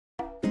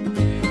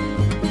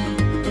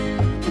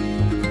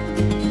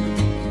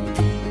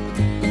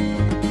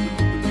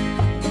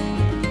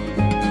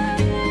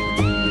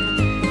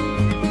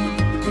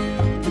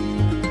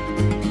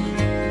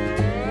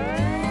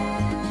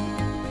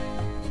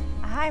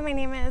Hi, my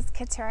name is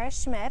Keturah.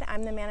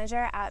 I'm the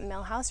manager at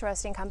Millhouse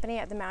Roasting Company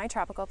at the Maui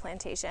Tropical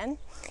Plantation.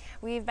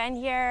 We've been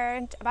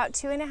here about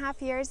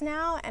 2.5 years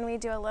now, and we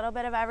do a little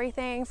bit of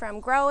everything from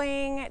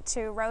growing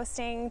to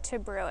roasting to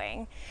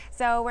brewing.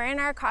 So we're in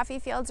our coffee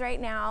fields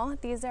right now.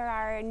 These are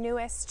our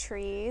newest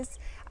trees.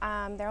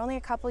 They're only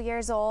a couple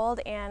years old,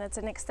 and it's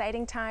an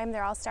exciting time.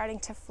 They're all starting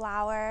to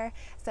flower,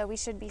 so we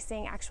should be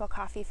seeing actual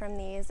coffee from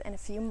these in a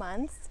few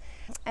months.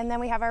 And then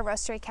we have our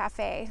roastery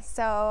cafe.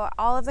 So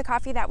all of the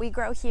coffee that we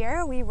grow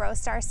here, we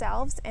roast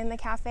ourselves in the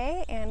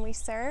cafe and we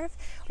serve.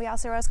 We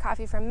also roast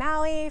coffee from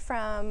Maui,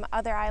 from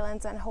other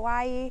islands in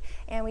Hawaii,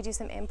 and we do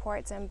some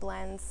imports and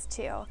blends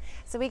too.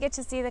 So we get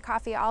to see the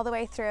coffee all the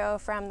way through,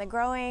 from the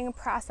growing,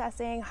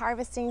 processing,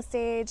 harvesting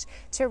stage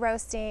to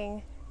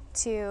roasting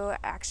to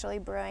actually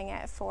brewing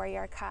it for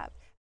your cup.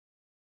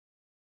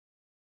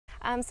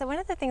 So one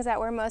of the things that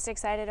we're most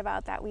excited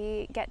about that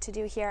we get to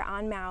do here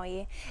on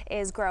Maui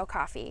is grow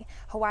coffee.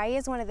 Hawaii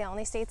is one of the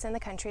only states in the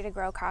country to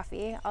grow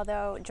coffee,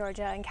 although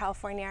Georgia and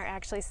California are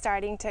actually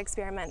starting to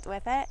experiment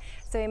with it,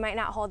 so we might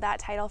not hold that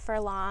title for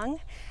long.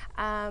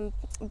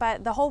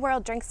 But the whole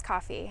world drinks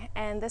coffee,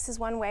 and this is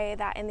one way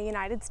that in the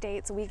United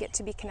States we get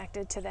to be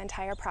connected to the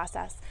entire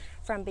process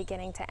from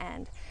beginning to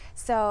end.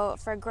 So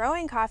for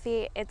growing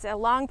coffee, it's a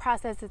long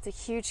process, it's a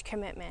huge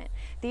commitment.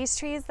 These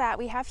trees that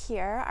we have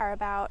here are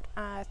about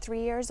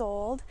 3 years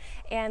old,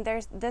 and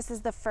this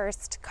is the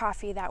first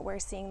coffee that we're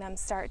seeing them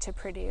start to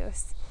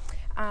produce.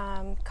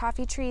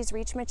 Coffee trees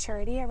reach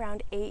maturity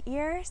around 8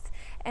 years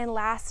and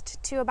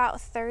last to about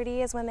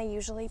 30 is when they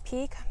usually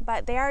peak,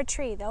 but they are a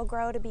tree. They'll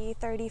grow to be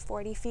 30,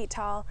 40 feet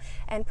tall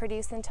and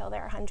produce until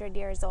they're 100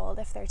 years old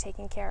if they're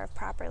taken care of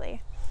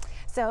properly.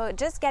 So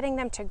just getting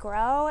them to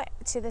grow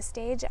to the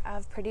stage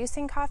of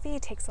producing coffee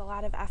takes a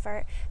lot of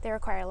effort. They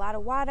require a lot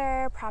of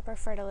water, proper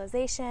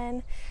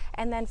fertilization,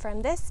 and then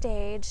from this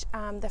stage,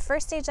 the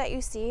first stage that you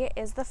see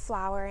is the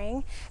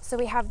flowering. So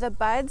we have the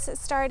buds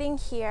starting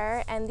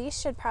here, and these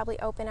should probably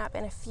open up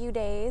in a few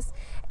days,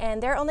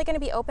 and they're only going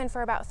to be open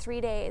for about 3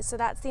 days, so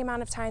that's the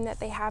amount of time that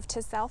they have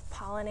to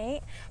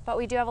self-pollinate. But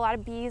we do have a lot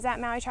of bees at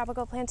Maui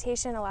Tropical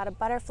Plantation, a lot of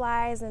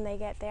butterflies, and they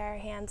get their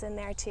hands in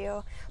there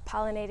too,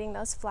 pollinating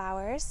those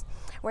flowers.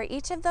 Where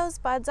each of those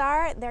buds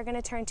are, they're going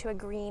to turn to a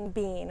green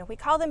bean. We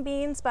call them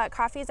beans, but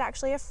coffee is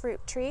actually a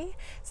fruit tree,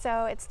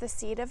 so it's the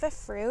seed of a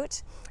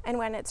fruit, and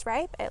when it's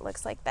ripe, it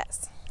looks like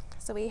this.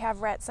 So we have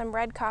some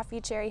red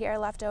coffee cherry here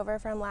left over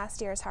from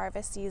last year's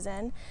harvest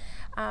season.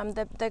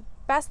 The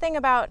best thing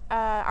about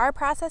our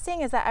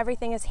processing is that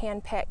everything is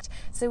hand-picked.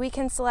 So we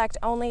can select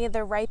only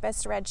the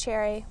ripest red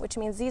cherry, which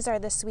means these are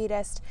the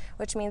sweetest,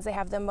 which means they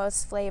have the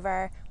most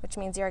flavor, which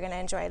means you're going to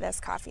enjoy this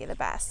coffee the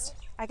best.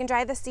 I can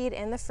dry the seed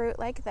in the fruit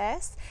like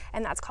this,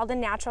 and that's called a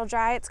natural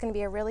dry. It's going to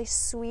be a really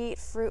sweet,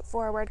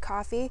 fruit-forward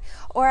coffee.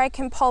 Or I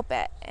can pulp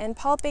it, and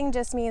pulping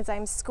just means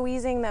I'm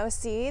squeezing those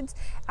seeds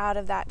out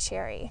of that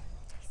cherry.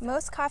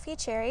 Most coffee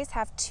cherries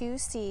have 2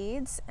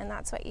 seeds, and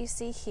that's what you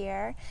see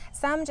here.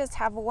 Some just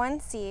have 1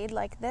 seed,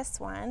 like this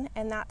one,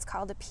 and that's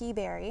called a pea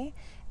berry.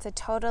 It's a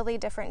totally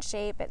different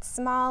shape. It's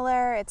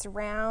smaller, it's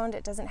round,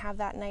 it doesn't have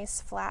that nice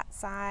flat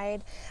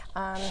side.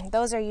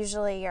 Those are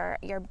usually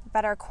your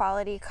better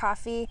quality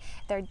coffee.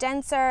 They're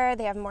denser,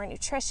 they have more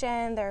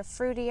nutrition, they're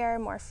fruitier,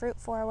 more fruit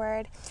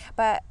forward.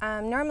 But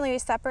normally we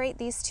separate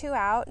these 2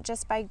 out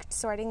just by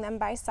sorting them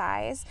by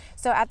size.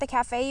 So at the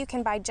cafe you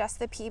can buy just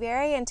the pea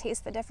berry and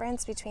taste the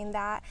difference between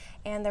that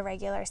and the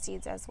regular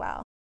seeds as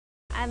well.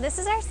 This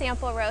is our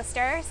sample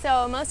roaster.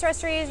 So most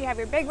roasteries, you have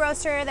your big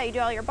roaster that you do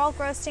all your bulk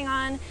roasting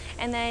on,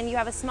 and then you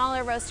have a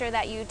smaller roaster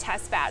that you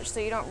test batch so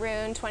you don't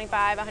ruin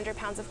 25, 100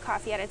 pounds of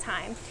coffee at a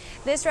time.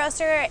 This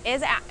roaster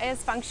is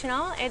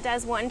functional. It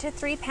does 1 to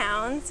 3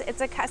 pounds.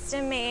 It's a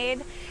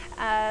custom-made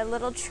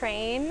little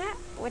train,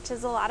 which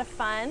is a lot of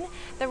fun.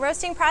 The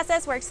roasting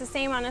process works the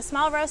same on a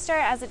small roaster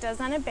as it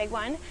does on a big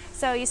one.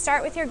 So you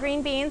start with your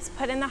green beans,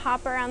 put in the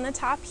hopper on the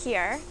top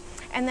here,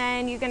 and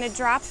then you're going to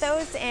drop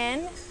those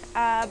in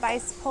by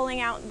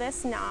pulling out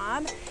this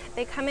knob.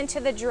 They come into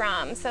the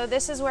drum. So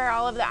this is where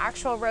all of the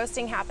actual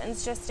roasting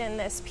happens, just in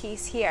this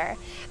piece here.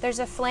 There's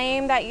a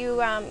flame that you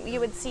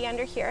would see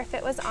under here if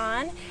it was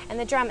on, and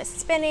the drum is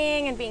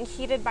spinning and being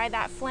heated by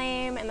that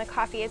flame, and the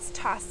coffee is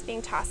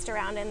being tossed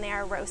around in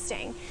there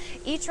roasting.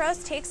 Each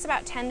roast takes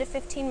about 10 to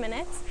 15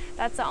 minutes.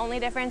 That's the only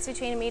difference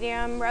between a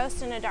medium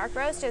roast and a dark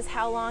roast, is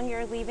how long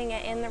you're leaving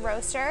it in the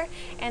roaster,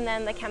 and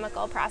then the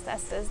chemical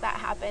processes that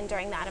happen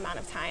during that amount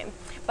of time.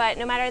 But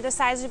no matter the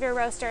size of your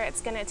roaster, it's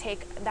going to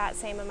take that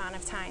same amount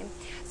of time.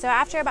 So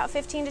after about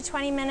 15 to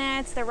 20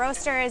 minutes, the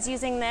roaster is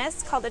using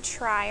this called a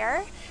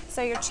trier.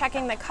 So you're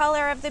checking the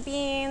color of the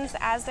beans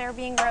as they're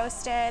being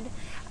roasted,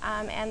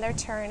 and they're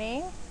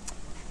turning.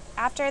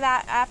 After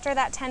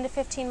that 10 to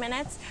 15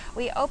 minutes,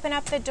 we open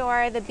up the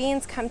door, the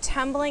beans come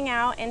tumbling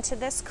out into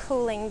this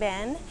cooling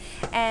bin,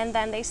 and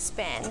then they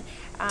spin.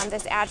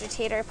 This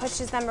agitator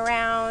pushes them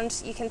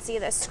around. You can see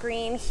the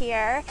screen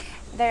here.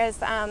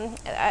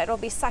 It'll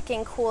be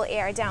sucking cool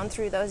air down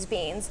through those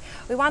beans.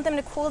 We want them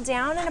to cool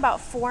down in about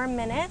 4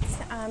 minutes.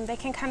 They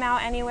can come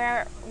out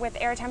anywhere with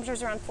air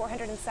temperatures around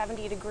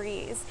 470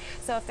 degrees.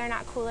 So if they're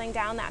not cooling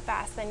down that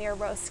fast, then your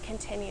roast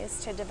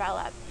continues to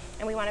develop.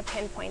 And we want to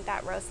pinpoint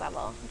that roast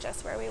level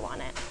just where we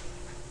want it.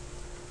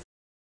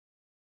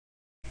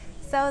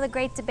 So the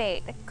great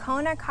debate,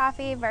 Kona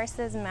coffee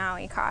versus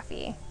Maui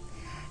coffee.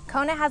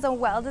 Kona has a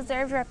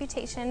well-deserved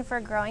reputation for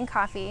growing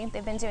coffee.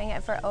 They've been doing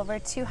it for over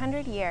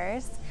 200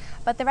 years,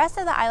 but the rest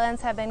of the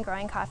islands have been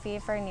growing coffee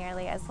for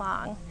nearly as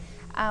long.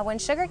 When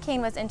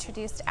sugarcane was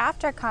introduced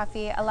after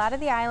coffee, a lot of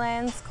the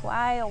islands,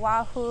 Kauai,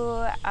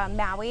 Oahu,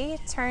 Maui,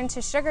 turned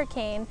to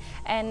sugarcane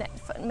and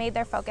made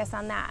their focus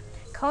on that.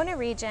 Kona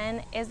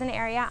region is an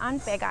area on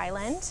Big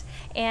Island,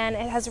 and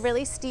it has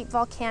really steep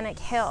volcanic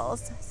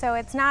hills, so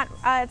it's not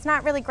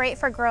really great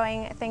for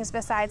growing things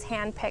besides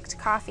hand-picked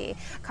coffee.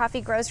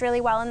 Coffee grows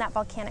really well in that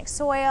volcanic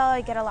soil.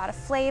 You get a lot of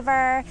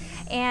flavor,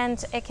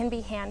 and it can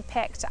be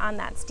hand-picked on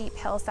that steep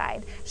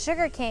hillside.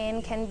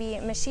 Sugarcane can be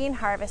machine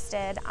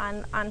harvested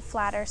on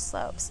flatter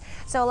slopes.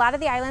 So a lot of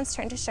the islands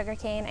turned to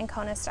sugarcane, and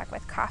Kona stuck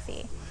with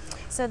coffee.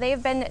 So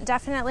they've been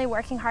definitely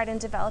working hard in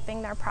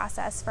developing their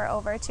process for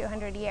over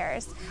 200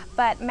 years.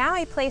 But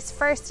Maui placed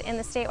first in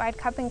the statewide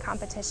cupping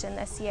competition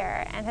this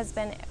year and has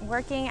been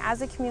working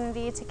as a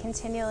community to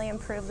continually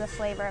improve the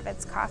flavor of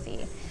its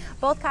coffee.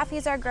 Both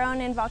coffees are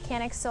grown in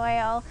volcanic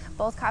soil.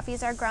 Both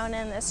coffees are grown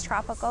in this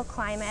tropical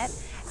climate.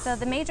 So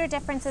the major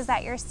differences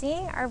that you're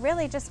seeing are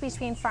really just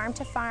between farm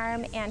to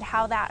farm and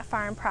how that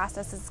farm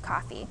processes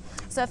coffee.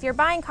 So if you're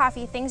buying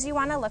coffee, things you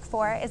want to look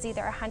for is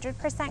either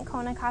 100%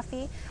 Kona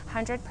coffee,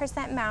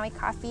 100% Maui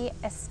coffee,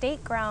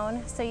 estate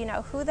grown, so you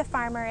know who the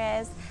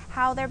farmer is,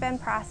 how they've been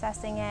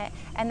processing it,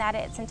 and that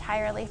it's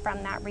entirely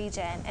from that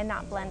region and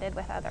not blended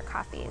with other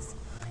coffees.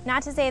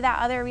 Not to say that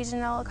other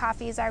regional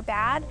coffees are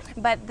bad,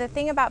 but the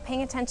thing about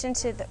paying attention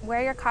to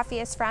where your coffee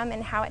is from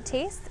and how it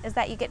tastes is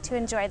that you get to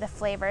enjoy the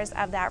flavors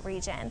of that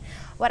region.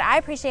 What I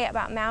appreciate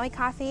about Maui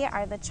coffee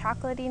are the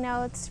chocolatey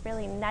notes,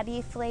 really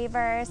nutty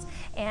flavors,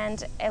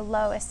 and a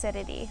low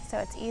acidity. So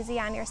it's easy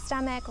on your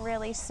stomach,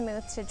 really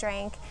smooth to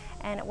drink,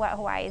 and what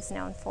Hawaii is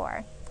known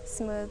for.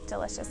 Smooth,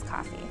 delicious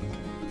coffee.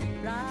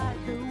 Ride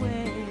the wave.